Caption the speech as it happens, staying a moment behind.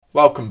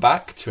Welcome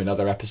back to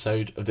another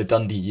episode of the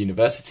Dundee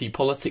University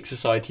Politics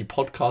Society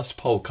podcast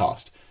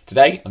Polcast.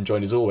 Today, I'm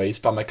joined as always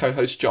by my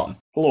co-host John.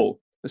 Hello.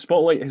 The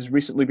spotlight has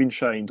recently been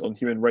shined on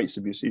human rights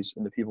abuses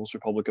in the People's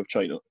Republic of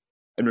China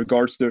in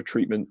regards to their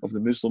treatment of the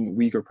Muslim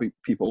Uyghur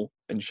people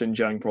in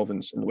Xinjiang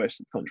province in the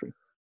west of the country.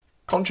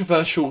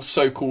 Controversial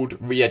so-called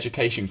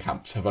re-education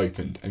camps have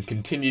opened and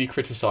continue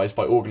criticised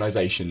by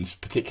organisations,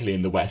 particularly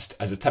in the West,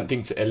 as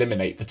attempting to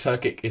eliminate the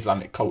Turkic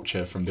Islamic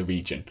culture from the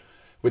region.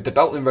 With the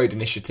Belt and Road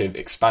Initiative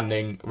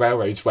expanding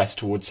railroads west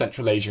towards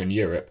Central Asia and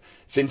Europe,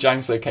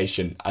 Xinjiang's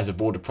location as a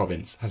border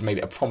province has made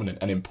it a prominent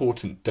and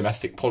important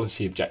domestic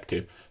policy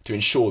objective to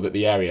ensure that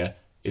the area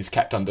is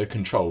kept under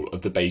control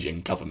of the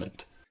Beijing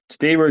government.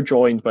 Today we're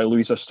joined by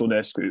Luisa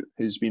Stonescu,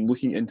 who's been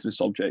looking into the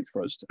subject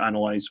for us to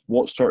analyse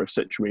what sort of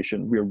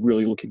situation we're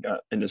really looking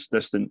at in this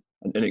distant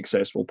and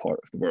inaccessible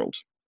part of the world.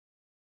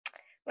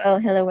 Well,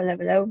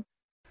 hello.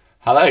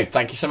 Hello,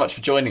 thank you so much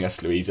for joining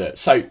us, Louisa.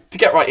 So, to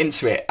get right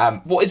into it,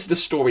 what is the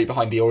story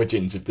behind the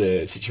origins of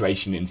the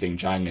situation in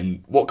Xinjiang,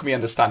 and what can we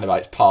understand about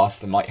its past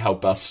that might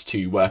help us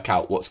to work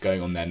out what's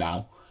going on there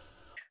now?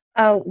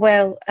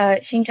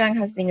 Xinjiang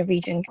has been a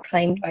region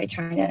claimed by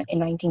China in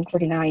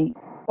 1949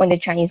 when the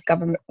Chinese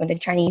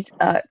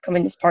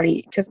Communist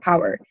Party took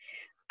power.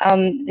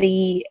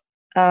 The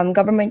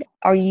government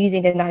are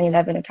using the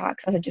 9/11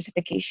 attacks as a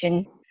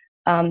justification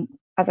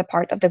as a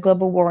part of the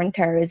global war on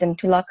terrorism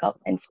to lock up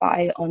and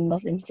spy on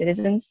Muslim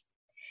citizens.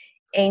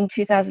 In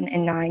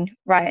 2009,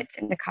 riots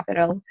in the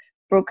capital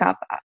broke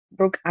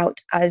out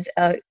as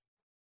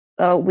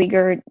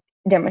Uyghur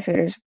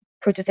demonstrators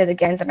protested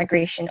against the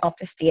migration of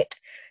the state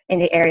in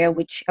the area,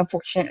 which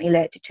unfortunately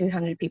led to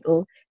 200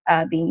 people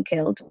being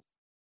killed.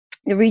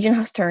 The region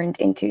has turned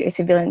into a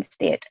civilian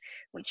state,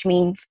 which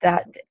means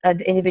that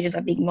the individuals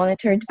are being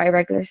monitored by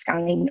regular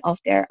scanning of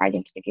their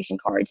identification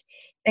cards,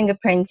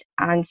 fingerprints,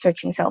 and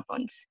searching cell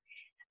phones.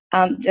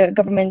 The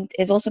government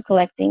is also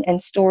collecting and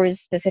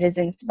stores the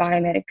citizens'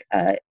 biometric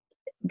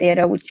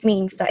data, which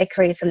means that it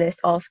creates a list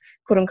of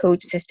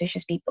quote-unquote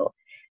suspicious people.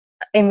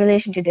 In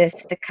relation to this,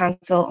 the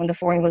Council on the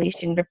Foreign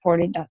Relations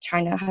reported that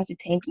China has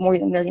detained more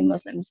than 1 million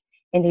Muslims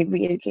in the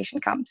re-education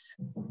camps.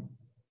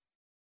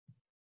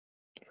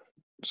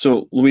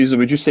 So, Louisa,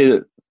 would you say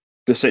that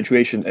the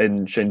situation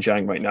in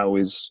Xinjiang right now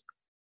is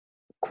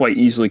quite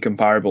easily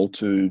comparable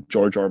to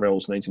George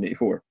Orwell's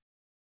 1984?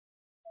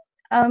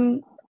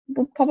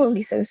 Well,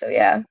 probably so,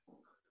 yeah.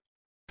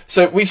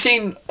 So we've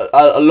seen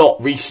a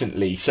lot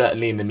recently,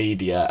 certainly in the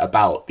media,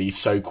 about these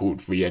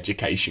so-called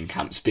re-education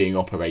camps being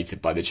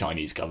operated by the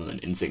Chinese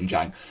government in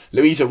Xinjiang.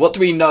 Louisa, what do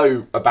we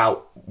know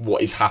about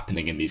what is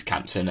happening in these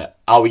camps, and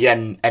are we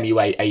in any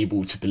way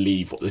able to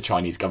believe what the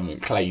Chinese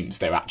government claims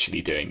they're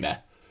actually doing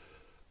there?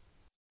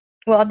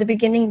 Well, at the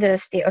beginning, the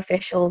state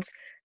officials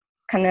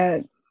kind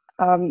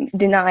of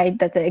denied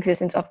that the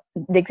existence of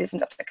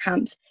the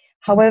camps.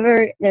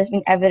 However, there's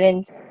been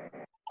evidence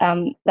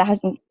that has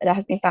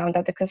been found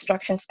that the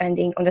construction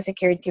spending on the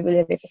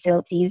security-related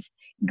facilities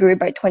grew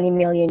by 20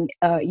 million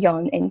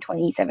yuan in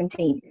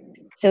 2017.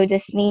 So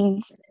this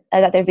means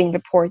that there have been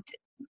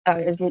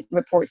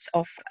reports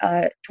of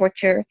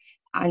torture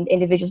and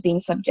individuals being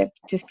subject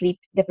to sleep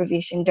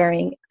deprivation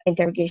during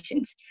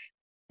interrogations.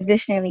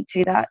 Additionally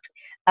to that,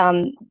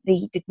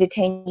 the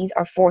detainees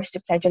are forced to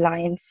pledge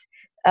alliance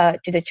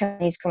to the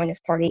Chinese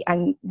Communist Party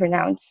and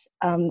renounce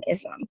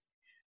Islam.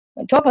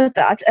 On top of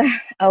that,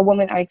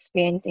 women are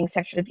experiencing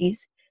sexual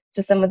abuse,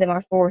 so some of them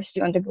are forced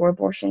to undergo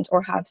abortions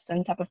or have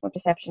some type of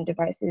contraception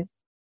devices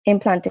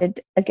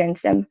implanted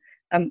against them,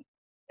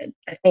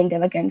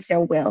 against their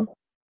will.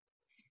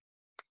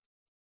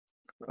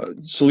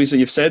 So, Lisa,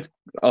 you've said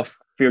a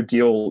fair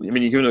deal. I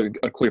mean, you've given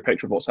a clear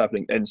picture of what's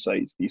happening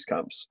inside these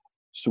camps.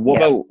 So what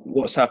about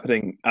what's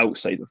happening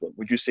outside of them?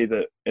 Would you say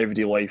that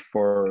everyday life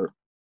for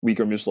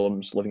Uyghur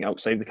Muslims living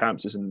outside the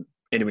camps is in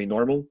any way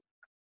normal?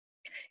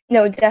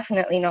 No,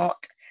 definitely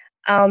not.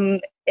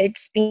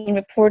 It's been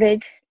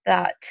reported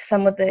that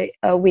some of the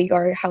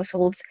Uyghur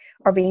households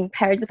are being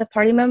paired with a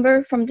party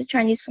member from the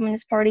Chinese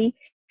Communist Party,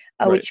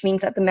 which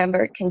means that the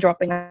member can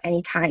drop in at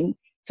any time.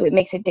 So it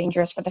makes it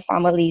dangerous for the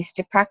families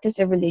to practice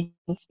their religion,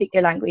 speak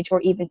their language,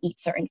 or even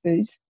eat certain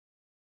foods.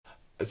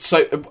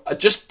 So,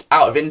 just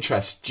out of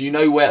interest, do you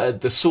know where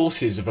the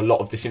sources of a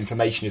lot of this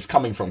information is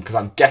coming from? Because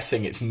I'm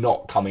guessing it's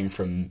not coming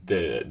from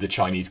the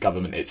Chinese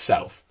government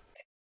itself.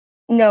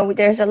 No,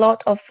 there's a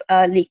lot of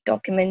leaked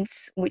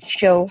documents which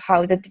show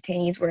how the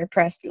detainees were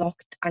oppressed,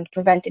 locked, and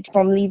prevented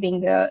from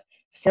leaving the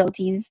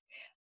facilities.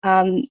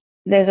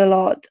 There's a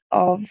lot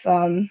of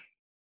the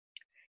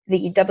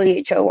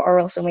WHO are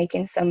also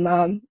making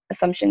some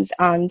assumptions,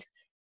 and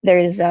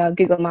there's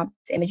Google Maps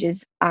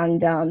images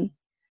and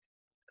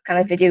kind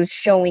of videos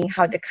showing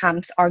how the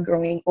camps are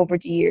growing over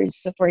the years.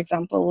 So, for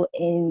example,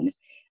 in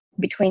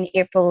between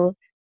April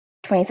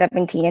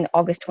 2017 and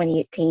August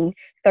 2018,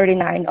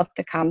 39 of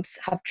the camps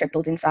have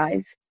tripled in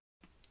size.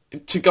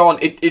 To go on,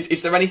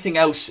 is there anything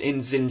else in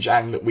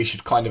Xinjiang that we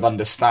should kind of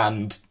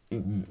understand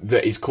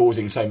that is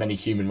causing so many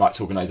human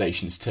rights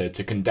organisations to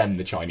condemn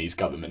the Chinese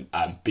government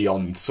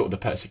beyond sort of the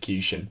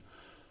persecution?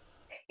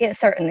 Yeah,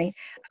 certainly.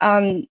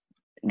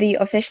 The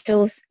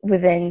officials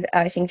within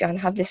Xinjiang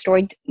have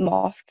destroyed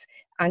mosques,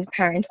 and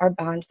parents are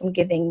banned from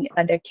giving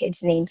their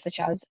kids names such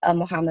as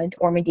Muhammad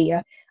or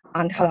Medea,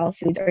 and halal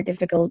foods are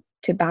difficult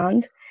to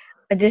ban.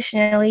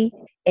 Additionally,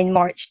 in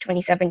March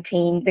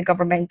 2017, the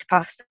government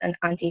passed an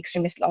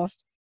anti-extremist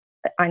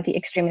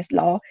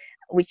law,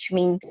 which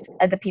means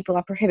the people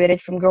are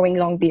prohibited from growing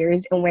long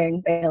beards and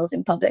wearing veils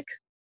in public.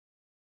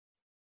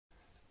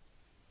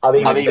 I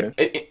mean,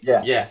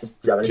 yeah. Do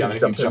you have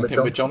anything to jump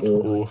in with, John, or do you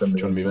want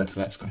to move on to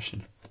the next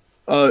question?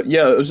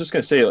 Yeah, I was just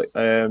going to say,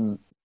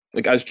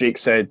 like as Jake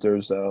said,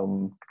 there's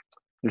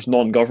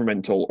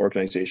non-governmental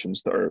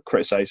organizations that are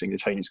criticizing the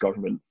Chinese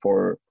government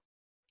for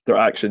their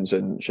actions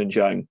in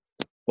Xinjiang.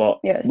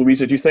 But Yes.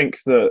 Louisa, do you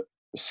think that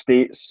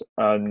states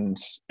and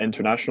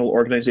international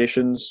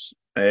organizations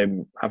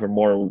have a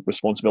moral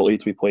responsibility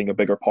to be playing a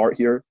bigger part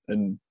here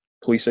in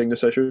policing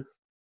this issue?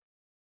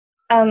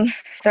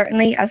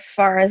 Certainly, as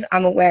far as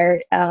I'm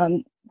aware,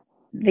 the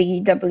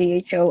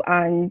WHO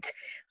and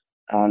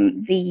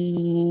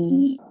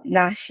the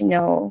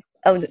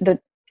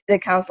the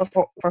Council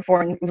for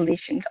Foreign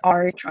Relations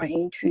are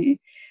trying to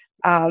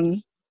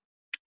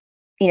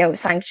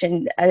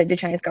sanction the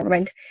Chinese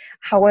government.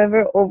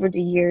 However, over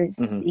the years,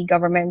 the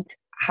government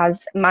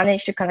has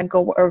managed to kind of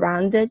go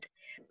around it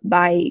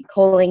by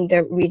calling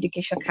the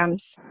re-education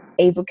camps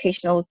a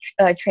vocational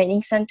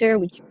training center,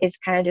 which is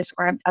kind of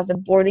described as a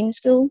boarding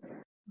school.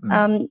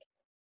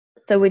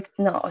 So it's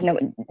not,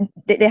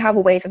 they have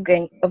ways of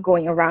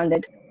going around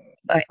it,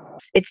 but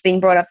it's been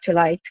brought up to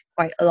light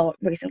quite a lot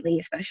recently,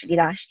 especially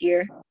last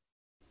year.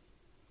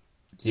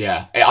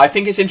 Yeah, I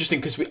think it's interesting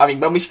because,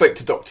 when we spoke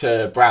to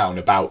Dr. Brown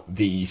about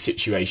the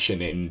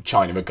situation in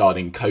China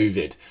regarding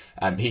COVID,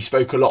 he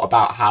spoke a lot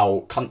about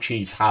how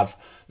countries have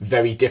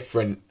very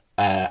different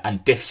and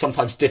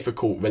sometimes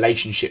difficult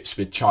relationships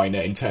with China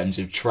in terms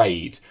of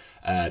trade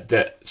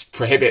that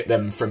prohibit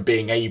them from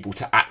being able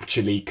to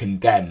actually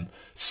condemn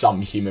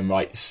some human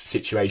rights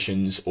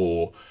situations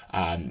or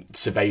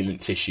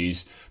surveillance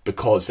issues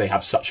because they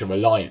have such a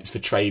reliance for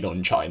trade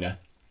on China.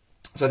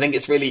 So I think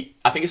it's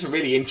a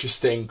really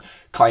interesting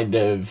kind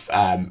of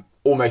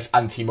almost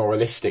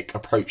anti-moralistic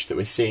approach that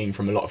we're seeing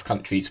from a lot of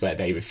countries where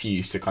they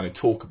refuse to kind of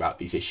talk about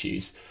these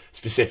issues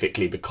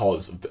specifically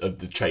because of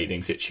the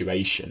trading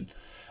situation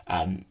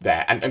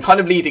there. And kind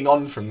of leading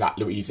on from that,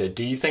 Louisa,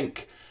 do you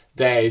think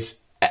there's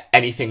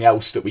anything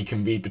else that we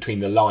can read between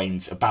the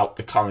lines about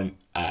the current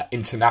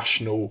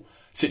international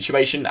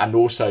situation and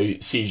also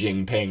Xi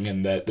Jinping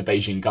and the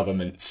Beijing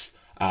government's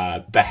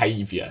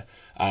behaviour?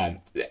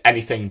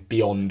 Anything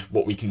beyond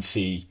what we can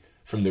see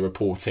from the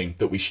reporting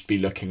that we should be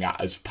looking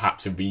at as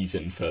perhaps a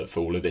reason for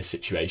all of this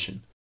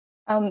situation?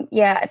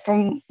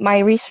 From my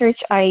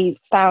research, I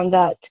found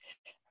that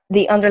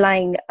the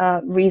underlying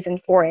reason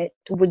for it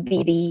would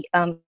be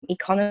the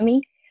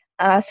economy.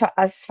 So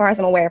as far as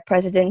I'm aware,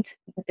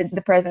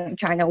 the president of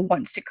China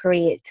wants to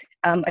create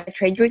a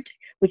trade route,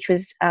 which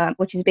is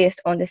based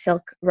on the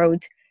Silk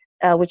Road,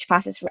 which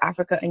passes through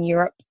Africa and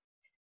Europe.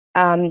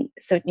 To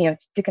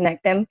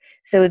connect them.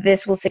 So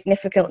this will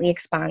significantly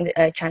expand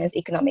China's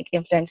economic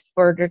influence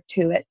further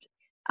to it.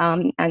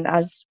 And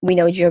as we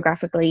know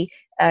geographically,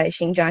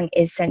 Xinjiang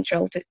is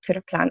central to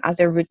the plan as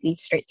a route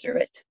leads straight through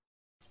it.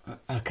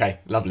 Okay,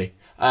 lovely.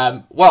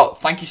 Well,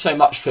 thank you so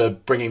much for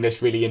bringing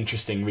this really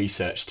interesting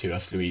research to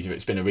us, Louisa.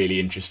 It's been a really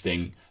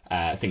interesting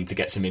thing to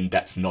get some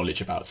in-depth knowledge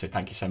about. So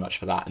thank you so much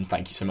for that. And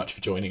thank you so much for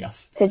joining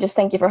us. So just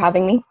thank you for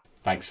having me.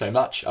 Thanks so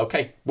much.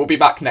 Okay, we'll be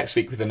back next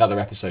week with another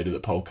episode of the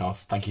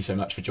podcast. Thank you so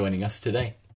much for joining us today.